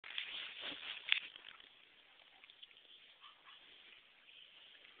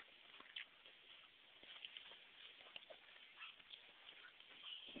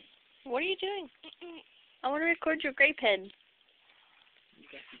What are you doing? I want to record your grape head. You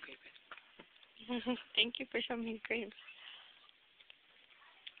got some grape head. Thank you for showing me grapes.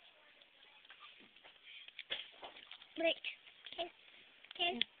 Wait.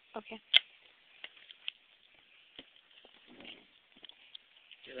 Okay. Okay.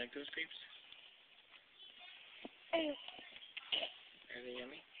 Do you like those grapes? Are they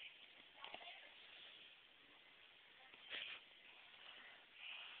yummy?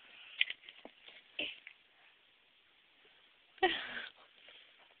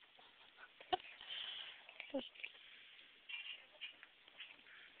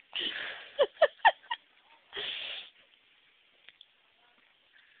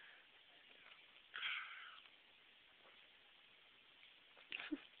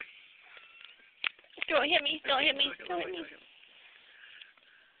 Don't hit me, don't hit me, don't hit me.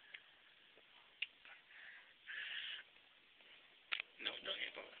 No, don't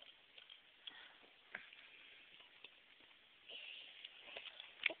hit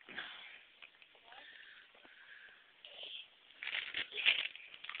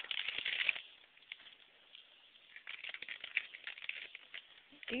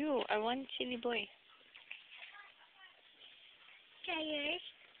me. Ew, I want chili boy. Is that yours?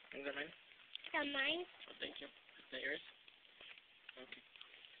 Is that mine? Is that mine? Oh, thank you. Is that yours? Okay.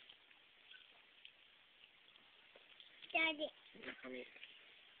 Daddy. No, for me. Is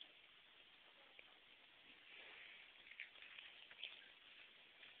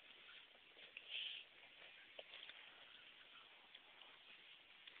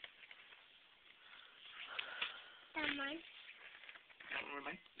that mine? That one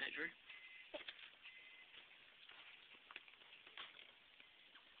mine? Is that yours?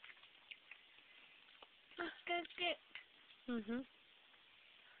 Good, good. Mhm.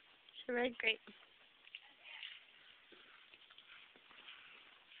 It's a red grape.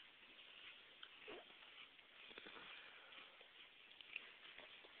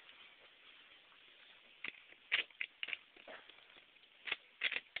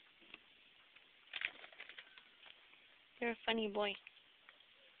 You're a funny boy. Is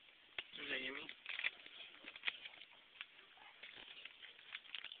that yummy?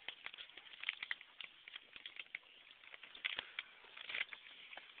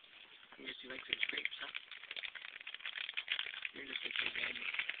 I guess you like those grapes, huh? You're just a big baby.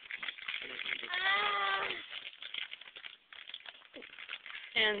 I don't need it.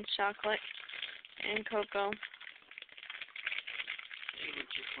 And chocolate. And cocoa. You would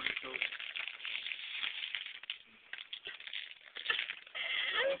just want those.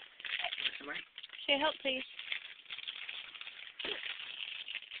 That's mine? Say help, please.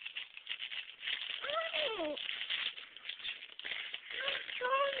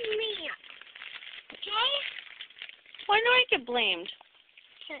 Don't me. Okay? Why do I get blamed?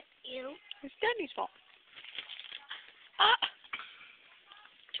 Is you? It's Daddy's fault. Ah!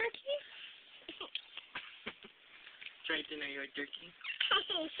 Turkey? Try to know you're a turkey.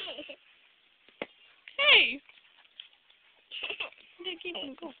 Hey! They keep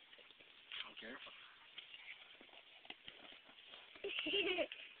him go. Oh, careful.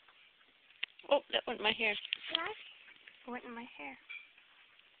 Oh, that went in my hair. What? It went in my hair.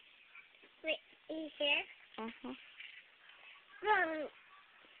 Wait, in here? Mhm. No.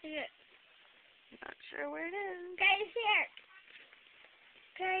 Here. Not sure where it is. Guys, here.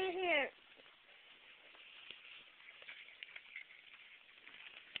 Guys, here.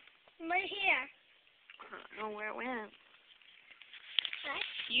 Right here. I don't know where it went. What?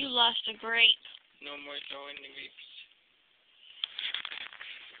 You lost a grape. No more throwing the grapes.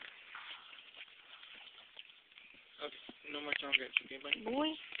 Okay, no more throwing grapes, okay, buddy?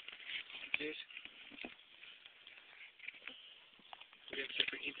 Boy. Cheers. We have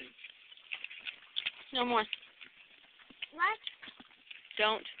separate eating. No more. What?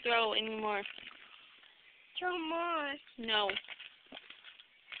 Don't throw anymore. 2 more. No.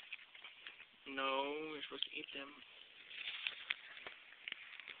 No, we're supposed to eat them.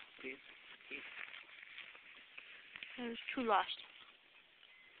 Please, eat. There's 2 lost.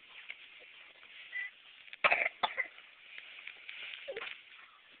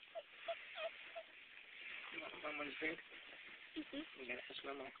 Mama's drink. Mhm. You gotta ask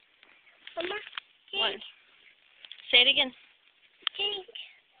Mama. Mama. What? Say it again. Pink.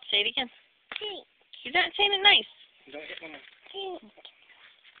 Say it again. Pink. You're not saying it nice. Don't hit Mama. Pink.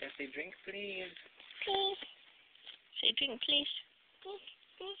 Gotta say drink, please. Pink. Say drink, please. Pink.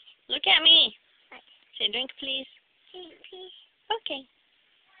 Pink. Look at me. What? Say drink, please. Pink. Pink. Okay.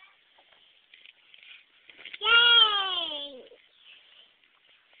 Yay!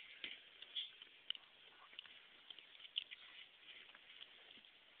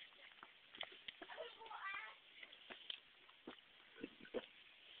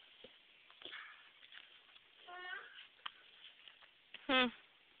 Hmm.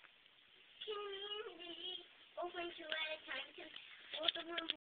 Can we open two at a time? Because both of them